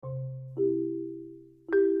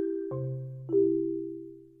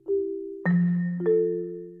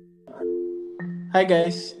Hi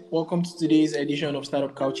guys, welcome to today's edition of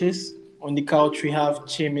Startup Couches. On the couch we have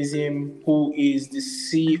Chemizim, who is the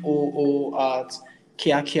COO at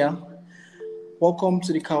Kia. Welcome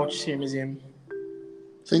to the couch, Chemizim.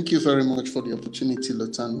 Thank you very much for the opportunity,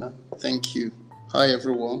 Latanya. Thank you. Hi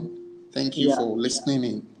everyone. Thank you for listening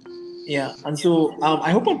in. Yeah, and so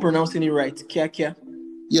I hope I'm pronouncing it right. Kia.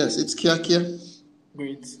 Yes, it's Kia.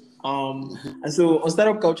 Great. And so on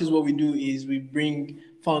Startup Couches, what we do is we bring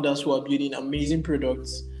founders who are building amazing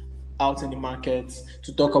products out in the market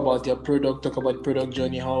to talk about their product, talk about the product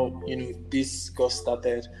journey, how this got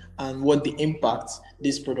started, and what the impact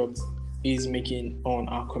this product is making on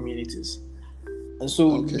our communities. And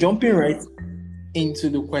so jumping right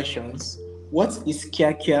into the questions, what is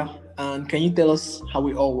Kia? And can you tell us how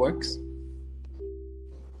it all works?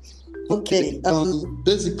 Okay.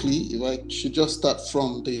 Basically, if I should just start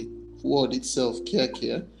from the word itself,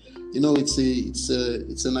 Kia.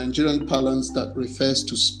 It's a Nigerian parlance that refers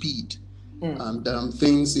to speed and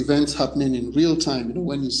events happening in real time.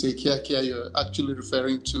 When you say Kia, you're actually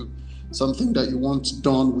referring to something that you want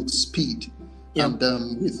done with speed and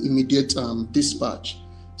with immediate dispatch.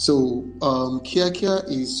 So Kia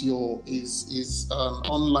is an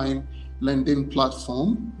online lending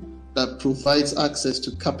platform that provides access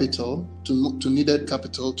to capital, to needed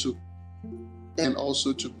capital, and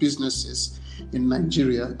also to businesses in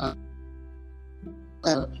Nigeria.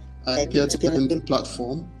 A peer-to-peer lending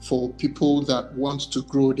platform for people that want to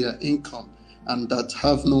grow their income and that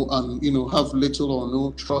have have little or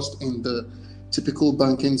no trust in the typical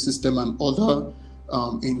banking system and other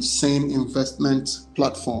insane investment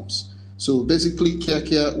platforms. So basically,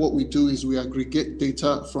 Kia, what we do is we aggregate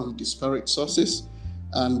data from disparate sources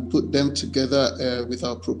and put them together with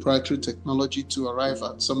our proprietary technology to arrive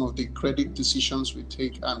at some of the credit decisions we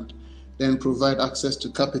take and then provide access to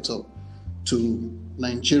capital to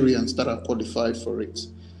Nigerians that are qualified for it.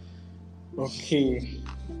 Okay.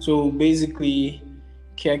 So basically,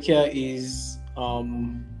 Kia is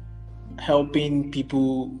helping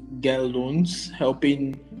people get loans,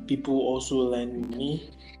 helping people also lend money.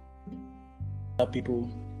 People.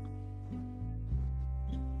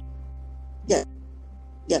 Yeah.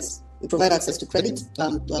 Yes, we provide access to credit to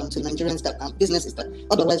Nigerians that businesses that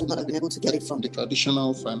otherwise would not have been able to get it from the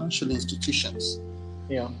traditional financial institutions.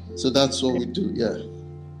 Yeah. So that's what we do. Yeah.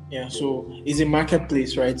 Yeah. So it's a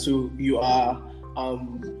marketplace, right? So you are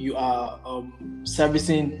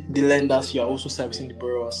servicing the lenders. You are also servicing the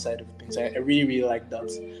borrower side of things. I really like that.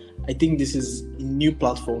 I think this is a new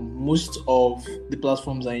platform. Most of the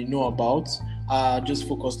platforms I know about are just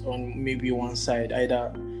focused on maybe one side,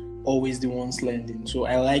 either always the ones lending. So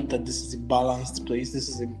I like that this is a balanced place. This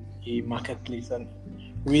is a marketplace, and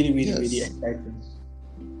really exciting.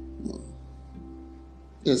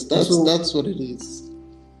 Yes, that's what it is.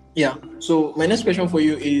 Yeah. So my next question for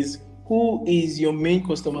you is, who is your main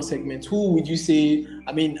customer segment? Who would you say?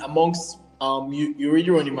 I mean, amongst you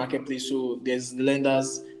already run the marketplace, so there's the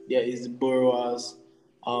lenders, there is the borrowers.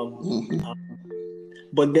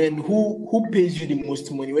 But then who pays you the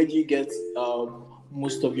most money? Where do you get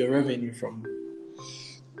most of your revenue from?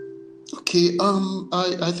 Okay,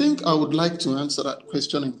 I think I would like to answer that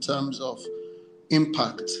question in terms of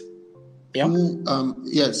impact. Yeah.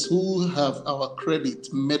 Who have our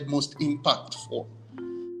credit made most impact for?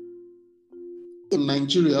 In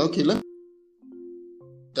Nigeria, okay, let me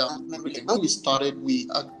down. When we started, we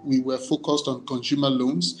were focused on consumer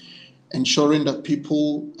loans, ensuring that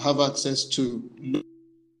people have access to.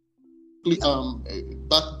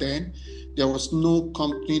 Back then, there was no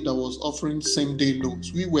company that was offering same-day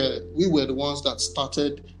loans. We were the ones that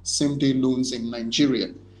started same-day loans in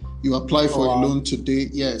Nigeria. You apply for a loan today,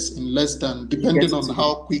 yes, in less than, depending on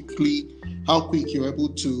how quick you're able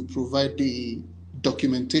to provide the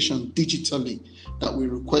documentation digitally that we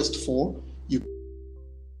request for, you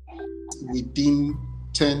within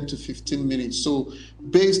 10 to 15 minutes. So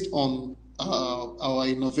based on our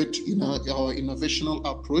innovational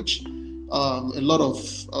approach, a lot of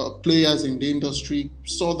players in the industry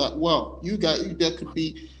saw that, there could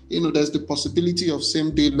be, there's the possibility of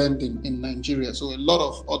same-day lending in Nigeria. So a lot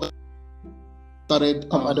of others started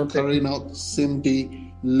carrying out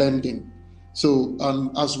same-day lending. So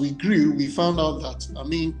as we grew, we found out that,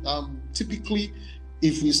 typically,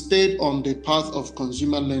 if we stayed on the path of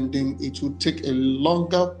consumer lending, it would take a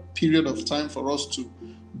longer period of time for us to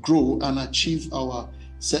grow and achieve our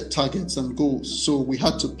set targets and goals. So we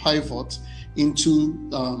had to pivot into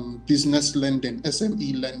business lending,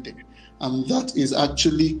 SME lending. And that was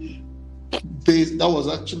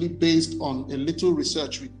actually based on a little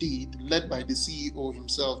research we did, led by the CEO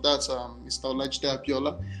himself. That's Mr. Olajide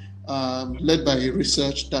Abiola. led by a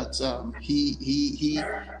research that he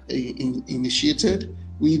initiated.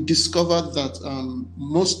 We discovered that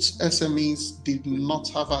most SMEs did not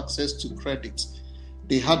have access to credit.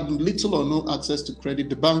 They had little or no access to credit.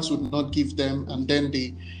 The banks would not give them, and then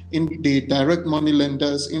the direct money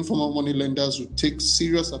lenders, informal money lenders would take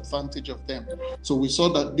serious advantage of them. So we saw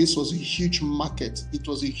that this was a huge market. It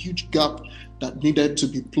was a huge gap that needed to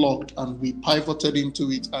be plugged, and we pivoted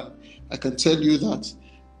into it. And I can tell you that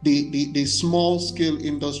the small scale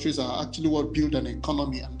industries are actually what build an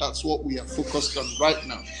economy, and that's what we are focused on right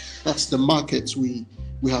now. That's the markets we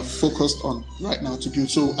have focused on right now to build.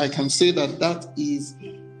 So I can say that is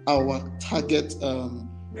our target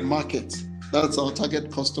market. That's our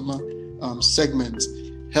target customer segment,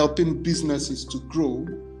 helping businesses to grow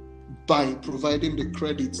by providing the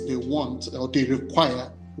credit they want or they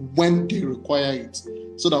require when they require it,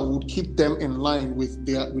 so that we'll keep them in line with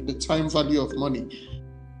the time value of money.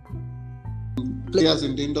 Players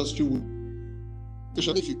in the industry would,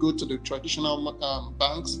 especially if you go to the traditional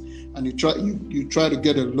banks and you try to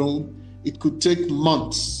get a loan, it could take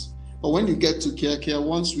months. But when you get to Kiakia,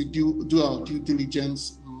 once we do our due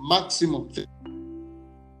diligence, maximum,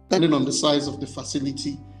 depending on the size of the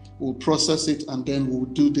facility, we'll process it and then we'll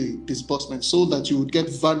do the disbursement, so that you would get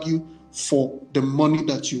value for the money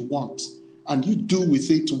that you want, and you do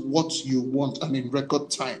with it what you want and in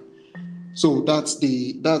record time. So that's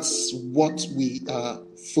what we are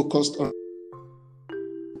focused on,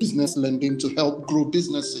 business lending, to help grow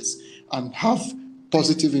businesses and have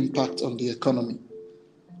positive impact on the economy.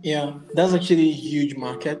 Yeah, that's actually a huge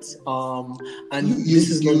market. And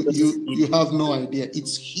you have no idea.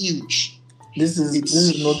 It's huge. This is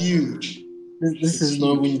huge. This is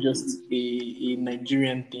not even just a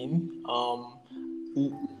Nigerian thing.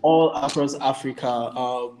 All across Africa,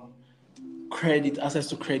 access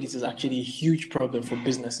to credit is actually a huge problem for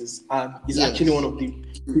businesses, and it's actually one of the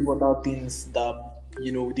pivotal things that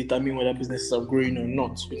determine whether businesses are growing or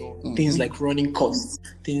not. Things like running costs,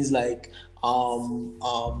 things like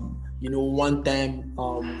one-time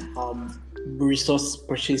resource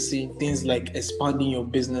purchasing, things like expanding your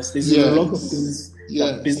business. There's a lot of things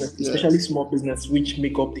that business, especially small business, which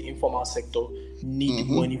make up the informal sector, need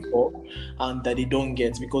money for, and that they don't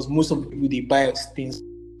get, because most of the people, they buy things,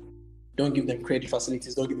 don't give them credit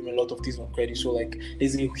facilities, don't give them a lot of things on credit. So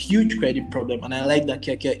there's a huge credit problem, and I like that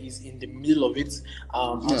Kiakia is in the middle of it,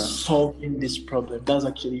 solving this problem. That's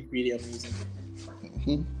actually really amazing.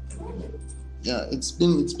 Yeah, it's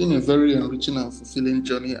been a very enriching and fulfilling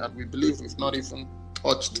journey, and we believe we've not even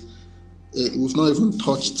touched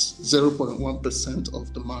 0.1%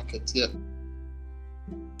 of the market yet.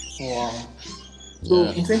 Wow. So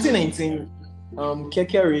in 2019,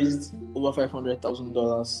 Kiakia raised over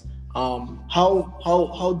 $500,000.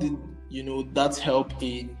 How did that help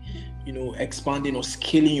in expanding or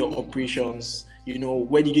scaling your operations?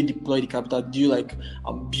 Where did you deploy the capital? Did you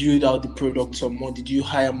build out the product some more? Did you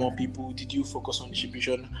hire more people? Did you focus on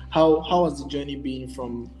distribution? How has the journey been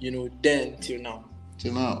from then till now?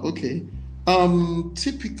 Okay.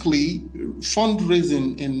 Typically,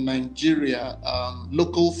 fundraising in Nigeria,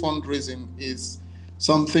 local fundraising is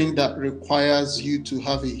something that requires you to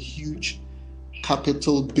have a huge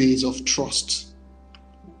capital base of trust.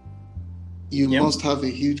 You must have a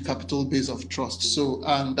huge capital base of trust. So,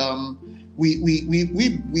 and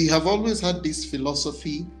we have always had this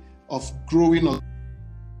philosophy of growing. When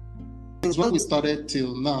we started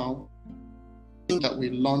till now, that we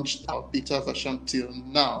launched our beta version till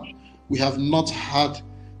now, we have not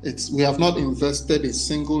invested a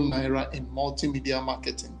single naira in multimedia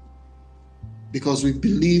marketing, because we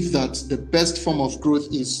believe that the best form of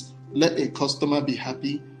growth is let a customer be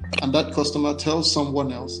happy, and that customer tells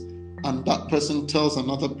someone else, and that person tells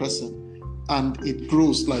another person, and it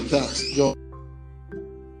grows like that. Your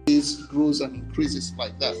base grows and increases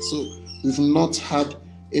like that. So we've not had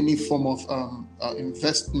any form of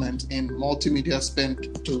investment in multimedia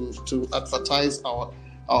spend to advertise our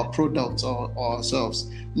products or ourselves.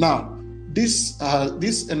 Now, this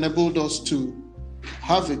enabled us to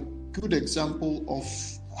have a good example of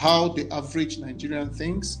how the average Nigerian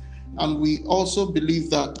thinks, and we also believe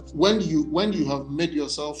that when you have made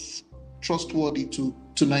yourself trustworthy to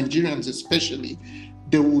Nigerians especially,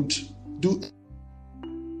 they would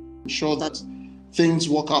ensure that things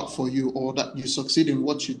work out for you, or that you succeed in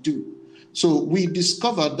what you do. So we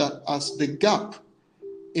discovered that as the gap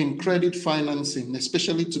in credit financing,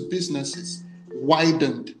 especially to businesses,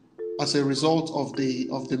 widened as a result of the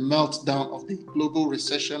meltdown of the global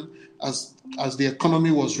recession, as the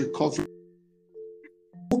economy was recovering,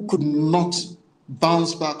 who could not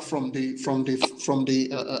bounce back from the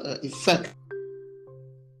effect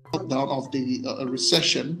meltdown of the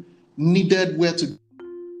recession needed where to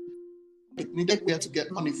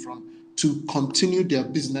get money from to continue their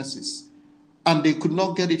businesses. And they could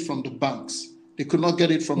not get it from the banks. They could not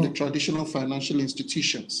get it from the traditional financial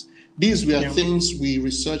institutions. These were things we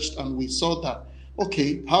researched, and we saw that,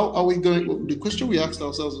 okay, how are we going? The question we asked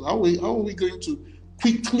ourselves is, how are we going to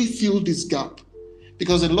quickly fill this gap?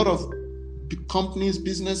 Because a lot of companies,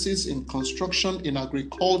 businesses in construction, in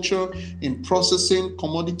agriculture, in processing,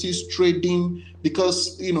 commodities, trading,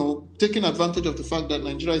 because, taking advantage of the fact that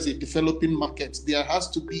Nigeria is a developing market, there has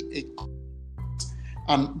to be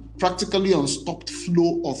and practically unstopped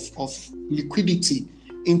flow of liquidity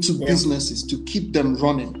into businesses to keep them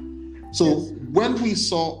running. So when we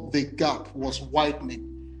saw the gap was widening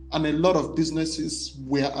and a lot of businesses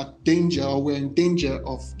were in danger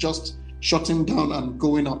of just shutting down and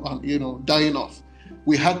going up and, dying off,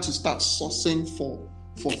 we had to start sourcing for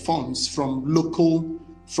funds from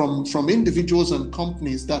individuals and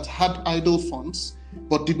companies that had idle funds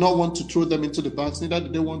but did not want to throw them into the banks, neither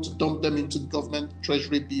did they want to dump them into government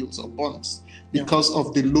treasury bills or bonds because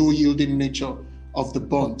of the low yielding nature of the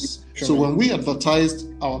bonds. Sure. So when we advertised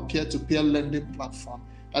our peer-to-peer lending platform,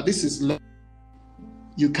 this is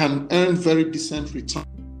you can earn very decent return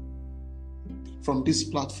from this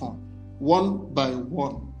platform, one by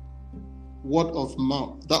one, word of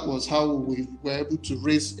mouth. That was how we were able to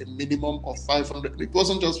raise a minimum of $500. It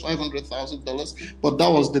wasn't just $500,000, but that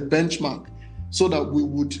was the benchmark, so that we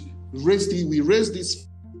would raise these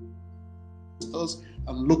and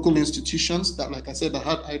local institutions that, like I said, that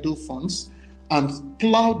had idle funds, and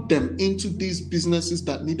plowed them into these businesses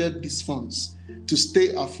that needed these funds to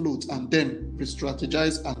stay afloat and then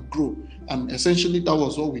re-strategize and grow. And essentially that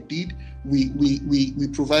was what we did. We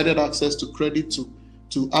provided access to credit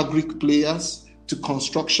to agri players, to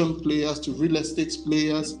construction players, to real estate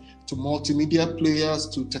players, to multimedia players,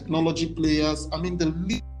 to technology players. I mean, the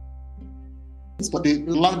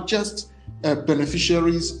largest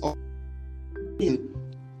beneficiaries of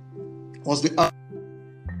was the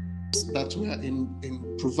that were in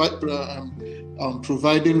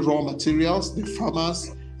providing raw materials, the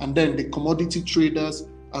farmers, and then the commodity traders,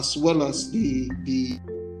 as well as the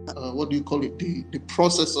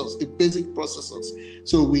processors, the basic processors.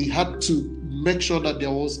 So we had to make sure that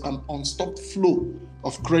there was an unstopped flow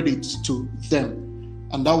of credit to them,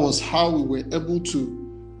 and that was how we were able to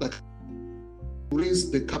raise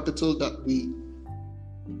the capital that we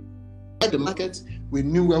the market. We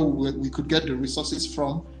knew where we could get the resources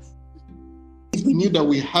from. We knew that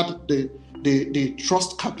we had the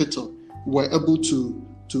trust capital. We were able to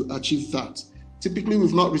achieve that. Typically,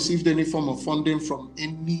 we've not received any form of funding from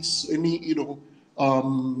any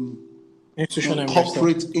institutional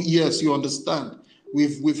corporate. Yes, you understand.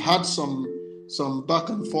 We've had some back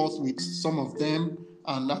and forth with some of them,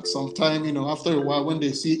 and at some time, after a while, when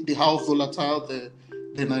they see how volatile the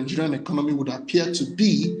Nigerian economy would appear to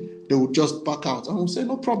be, they would just back out and we'll say,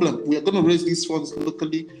 no problem. We are going to raise these funds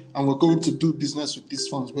locally and we're going to do business with these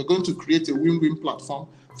funds. We're going to create a win-win platform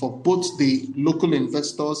for both the local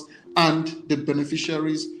investors and the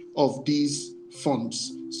beneficiaries of these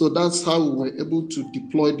funds. So that's how we were able to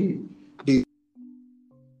deploy the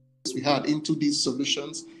we had into these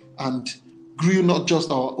solutions and grew not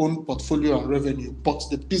just our own portfolio and revenue, but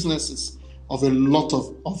the businesses of a lot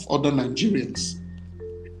of other Nigerians.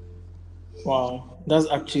 Wow, that's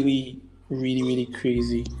actually really, really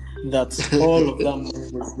crazy. That all of that money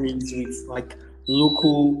was raised with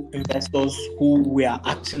local investors who were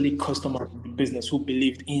actually customers of the business, who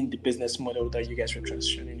believed in the business model that you guys were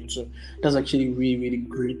transitioning into. That's actually really, really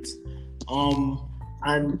great. And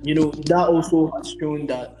that also has shown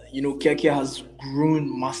that KiaKia has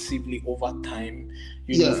grown massively over time.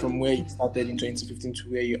 From where you started in 2015 to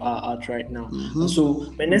where you are at right now. Mm-hmm. And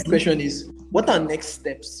so my next question is, what are next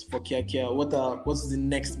steps for KiaKia? What's the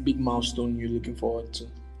next big milestone you're looking forward to?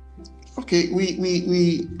 Okay,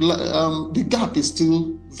 we the gap is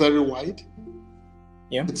still very wide.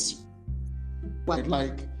 Yeah, it's wide.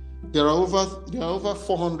 There are over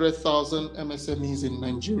 400,000 MSMEs in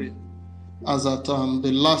Nigeria, as at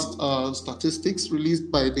the last statistics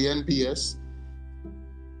released by the NBS.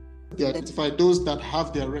 They identify those that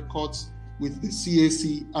have their records with the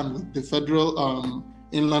CAC and with the Federal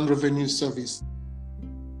Inland Revenue Service.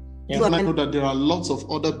 Yeah. And I know that there are lots of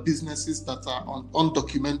other businesses that are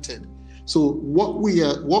undocumented. So what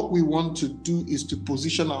we want to do is to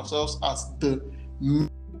position ourselves as the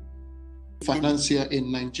financier in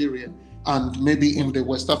Nigeria and maybe in the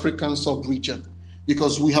West African sub-region,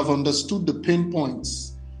 because we have understood the pain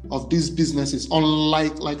points of these businesses.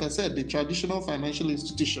 Unlike, like I said, the traditional financial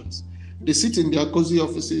institutions, they sit in their cozy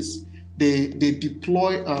offices, they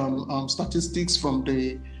deploy statistics from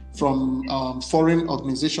foreign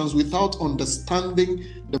organizations without understanding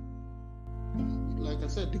like I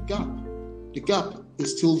said, the gap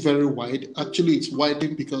is still very wide. Actually, it's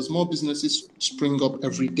widening because more businesses spring up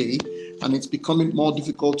every day, and it's becoming more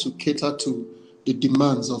difficult to cater to the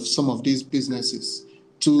demands of some of these businesses.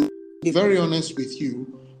 To be very honest with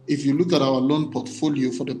you, if you look at our loan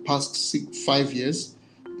portfolio for the past 5 years,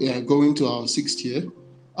 going to our 6th year,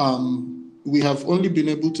 we have only been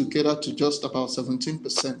able to cater to just about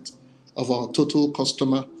 17% of our total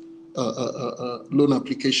customer loan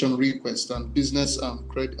application request and business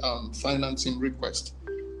credit financing request.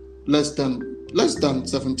 Less than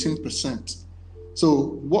 17%.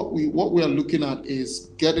 So what we are looking at is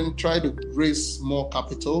try to raise more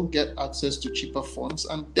capital, get access to cheaper funds,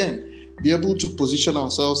 and then be able to position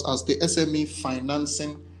ourselves as the SME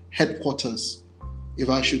financing headquarters, if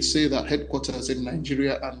I should say that, headquarters in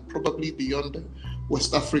Nigeria and probably beyond the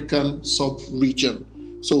West African sub-region.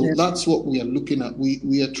 So that's what we are looking at. We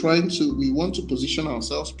want to position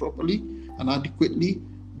ourselves properly and adequately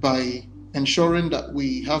by ensuring that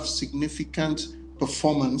we have significant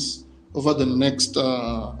performance over the next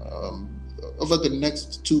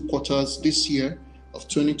 2 quarters this year of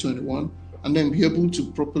 2021, and then be able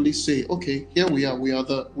to properly say, okay, here we are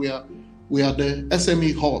the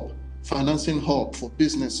SME hub, financing hub for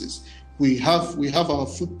businesses. We have our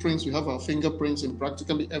footprints, we have our fingerprints in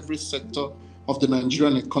practically every sector of the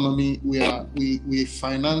Nigerian economy. We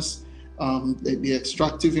finance the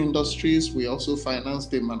extractive industries. We also finance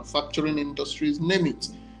the manufacturing industries, name it.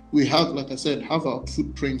 We have, like I said, our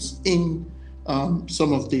footprints in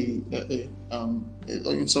some of the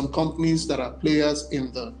in some companies that are players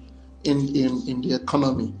in the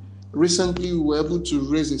economy. Recently, we were able to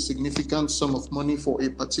raise a significant sum of money for a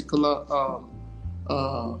particular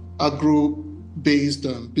agro-based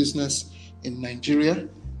business in Nigeria.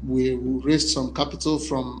 We raised some capital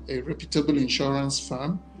from a reputable insurance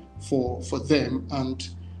firm for them, and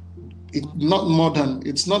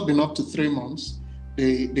it's not been up to 3 months.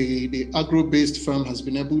 The agro-based firm has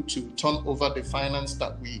been able to turn over the finance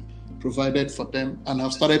that we provided for them and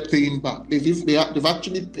have started paying back. They've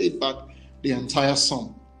actually paid back the entire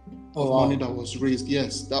sum of money that was raised.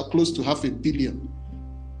 Yes, they're close to 500 million.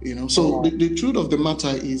 So the truth of the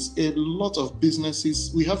matter is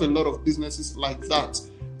we have a lot of businesses like that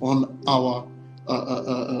on our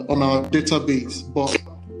database, but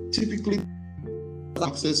typically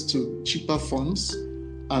access to cheaper funds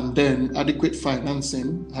and then adequate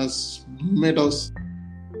financing has made us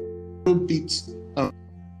beat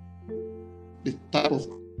the type of.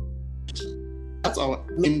 That's our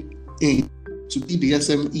main aim, to be the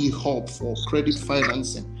SME hub for credit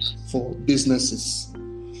financing for businesses.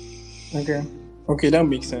 Okay, that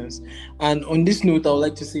makes sense. And on this note, I would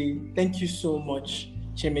like to say thank you so much,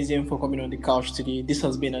 Chimezie, for coming on the couch today. This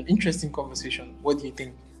has been an interesting conversation. What do you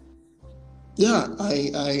think? Yeah,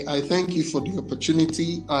 I thank you for the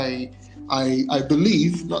opportunity. I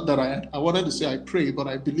believe, not that I wanted to say I pray, but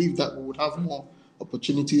I believe that we would have more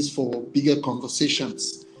opportunities for bigger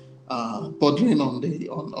conversations bordering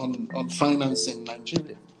on finance in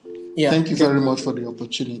Nigeria. Yeah, thank you very much for the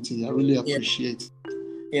opportunity. I really appreciate it.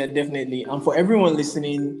 Yeah, definitely. And for everyone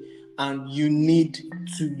listening, and you need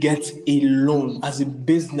to get a loan as a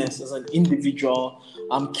business, as an individual,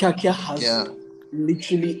 Kiakia has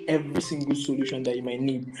literally every single solution that you might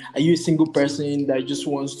need. Are you a single person that just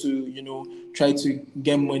wants to, try to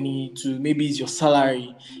get money to, maybe it's your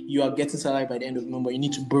salary, you are getting salary by the end of the month, but you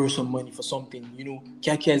need to borrow some money for something,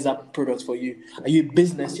 Kiakia is that product for you. Are you a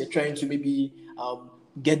business, you're trying to maybe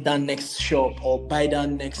get that next shop or buy that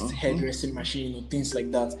next hairdressing machine or things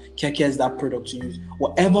like that, Kiakia is that product to use.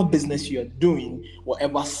 Whatever business you're doing,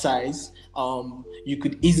 whatever size, you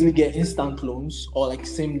could easily get instant loans or like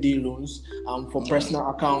same day loans for personal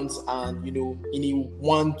accounts, and in a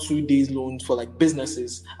 1-2 days loans for like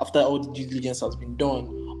businesses after all the due diligence has been done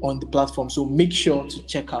on the platform. So make sure to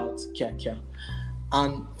check out Kiakia.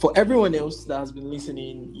 And for everyone else that has been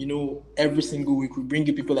listening, every single week we bring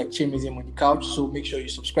you people like Chimezie on the couch. So make sure you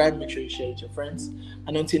subscribe, make sure you share with your friends.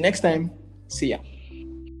 And until next time, see ya.